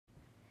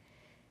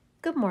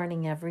Good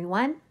morning,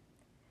 everyone.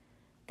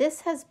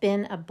 This has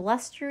been a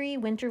blustery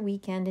winter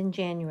weekend in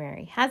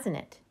January, hasn't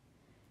it?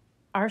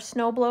 Our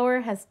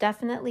snowblower has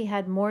definitely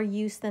had more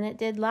use than it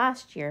did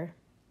last year.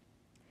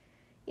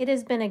 It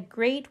has been a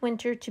great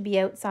winter to be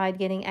outside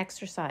getting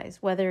exercise,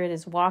 whether it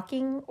is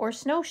walking or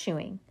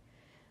snowshoeing.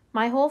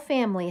 My whole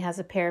family has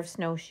a pair of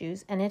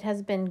snowshoes, and it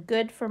has been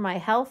good for my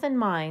health and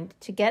mind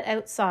to get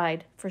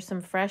outside for some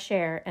fresh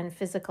air and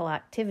physical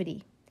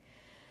activity.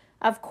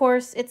 Of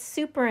course, it's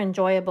super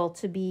enjoyable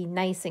to be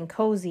nice and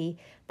cozy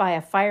by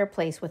a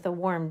fireplace with a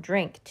warm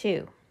drink,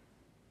 too.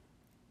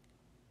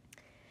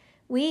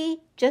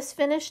 We just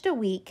finished a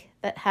week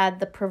that had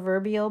the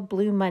proverbial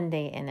Blue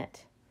Monday in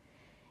it.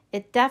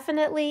 It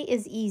definitely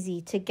is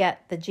easy to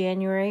get the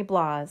January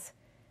blahs,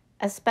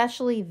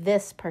 especially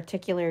this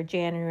particular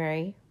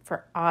January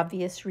for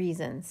obvious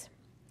reasons.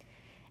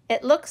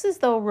 It looks as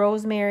though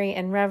Rosemary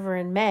and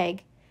Reverend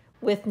Meg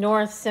with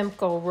North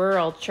Simcoe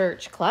Rural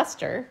Church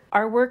Cluster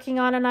are working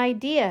on an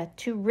idea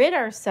to rid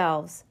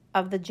ourselves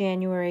of the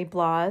January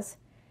blahs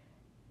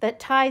that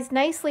ties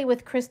nicely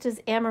with Krista's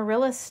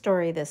Amaryllis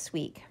story this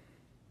week.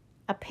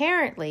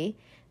 Apparently,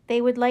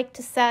 they would like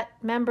to set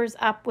members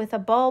up with a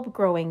bulb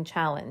growing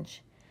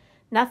challenge.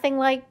 Nothing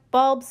like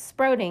bulbs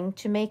sprouting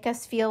to make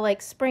us feel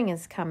like spring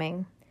is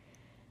coming.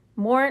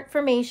 More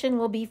information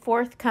will be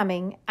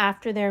forthcoming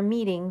after their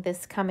meeting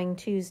this coming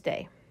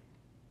Tuesday.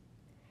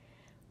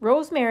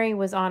 Rosemary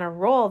was on a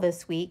roll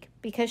this week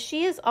because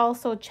she is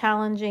also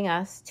challenging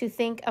us to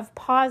think of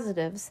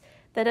positives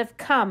that have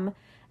come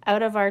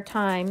out of our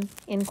time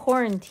in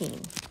quarantine.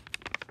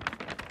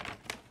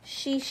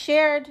 She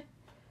shared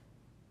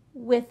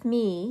with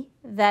me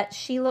that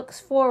she looks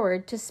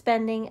forward to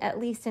spending at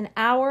least an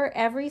hour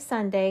every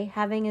Sunday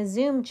having a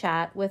Zoom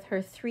chat with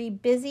her 3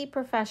 busy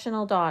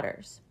professional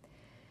daughters.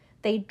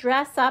 They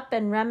dress up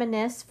and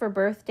reminisce for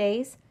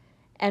birthdays,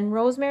 and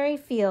Rosemary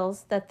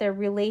feels that their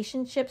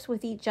relationships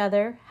with each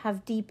other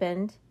have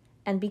deepened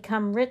and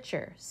become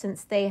richer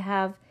since they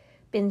have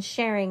been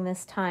sharing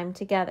this time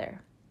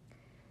together.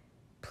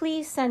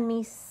 Please send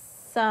me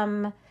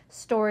some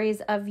stories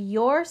of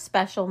your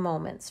special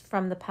moments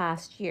from the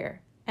past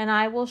year, and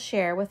I will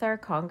share with our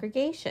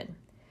congregation.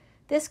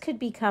 This could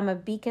become a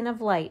beacon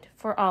of light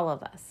for all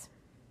of us.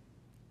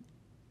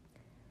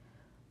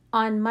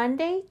 On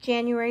Monday,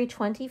 January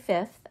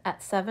 25th at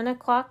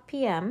 7:00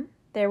 p.m.,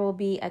 there will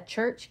be a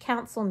church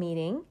council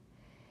meeting.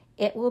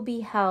 It will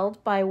be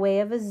held by way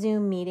of a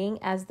Zoom meeting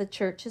as the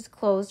church is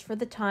closed for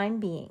the time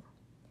being.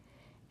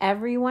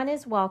 Everyone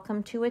is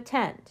welcome to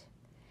attend.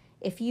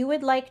 If you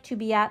would like to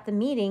be at the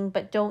meeting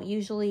but don't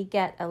usually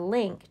get a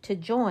link to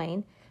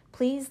join,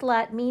 please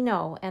let me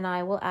know and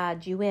I will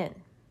add you in.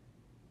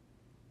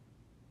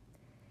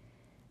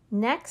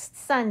 Next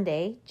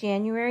Sunday,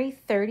 January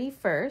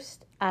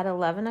 31st at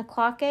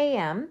 11:00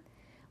 a.m.,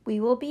 we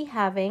will be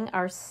having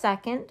our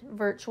second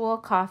virtual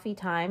coffee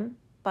time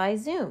by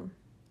Zoom.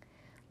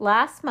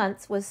 Last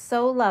month's was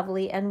so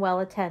lovely and well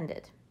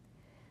attended.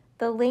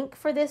 The link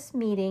for this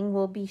meeting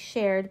will be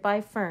shared by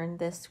Fern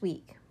this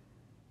week.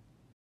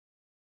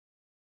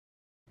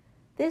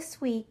 This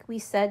week we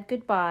said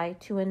goodbye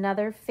to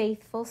another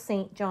faithful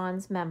St.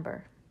 John's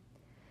member.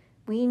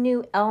 We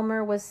knew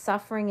Elmer was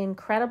suffering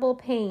incredible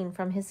pain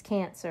from his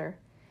cancer,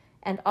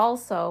 and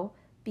also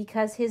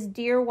because his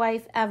dear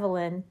wife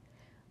Evelyn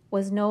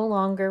was no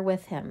longer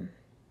with him.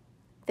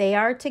 They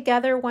are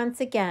together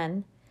once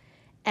again,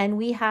 and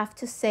we have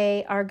to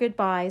say our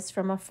goodbyes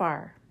from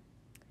afar.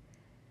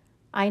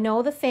 I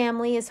know the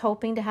family is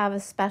hoping to have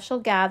a special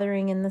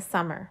gathering in the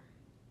summer.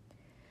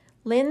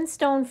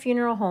 Linstone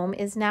Funeral Home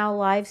is now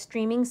live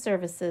streaming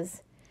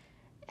services,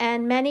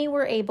 and many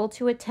were able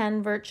to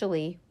attend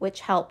virtually,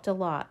 which helped a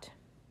lot.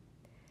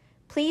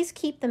 Please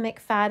keep the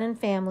McFadden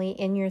family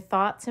in your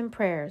thoughts and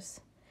prayers.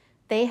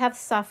 They have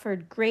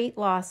suffered great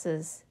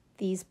losses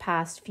these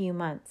past few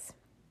months.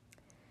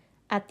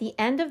 At the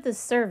end of the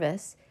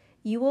service,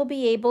 you will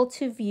be able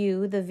to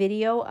view the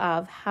video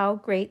of How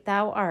Great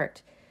Thou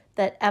Art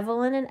that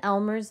Evelyn and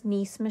Elmer's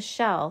niece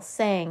Michelle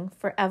sang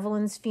for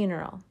Evelyn's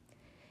funeral.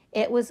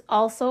 It was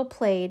also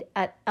played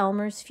at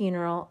Elmer's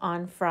funeral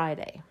on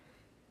Friday.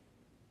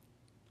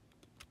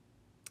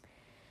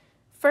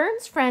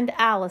 Fern's friend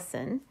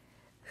Allison,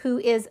 who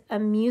is a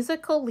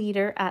musical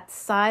leader at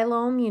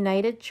Siloam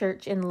United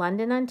Church in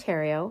London,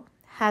 Ontario,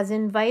 has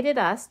invited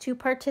us to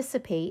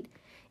participate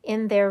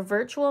in their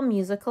virtual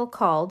musical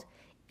called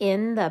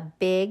In the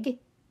Big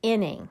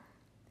Inning.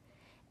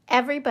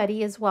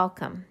 Everybody is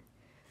welcome.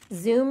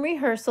 Zoom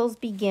rehearsals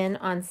begin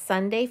on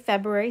Sunday,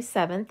 February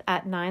 7th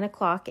at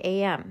 9:00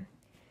 a.m.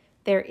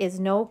 There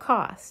is no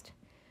cost.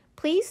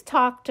 Please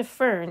talk to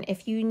Fern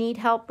if you need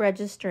help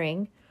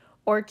registering,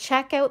 or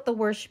check out the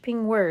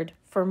Worshiping Word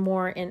for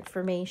more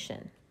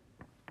information.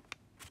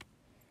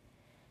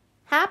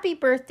 Happy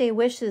birthday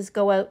wishes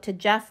go out to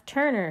Jeff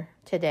Turner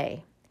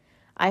today.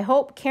 I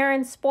hope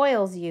Karen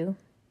spoils you.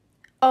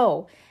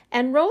 Oh,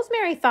 and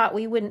Rosemary thought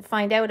we wouldn't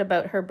find out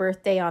about her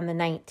birthday on the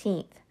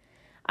 19th.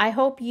 I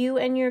hope you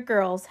and your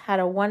girls had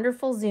a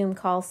wonderful Zoom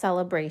call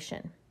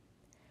celebration.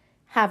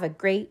 Have a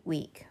great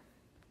week.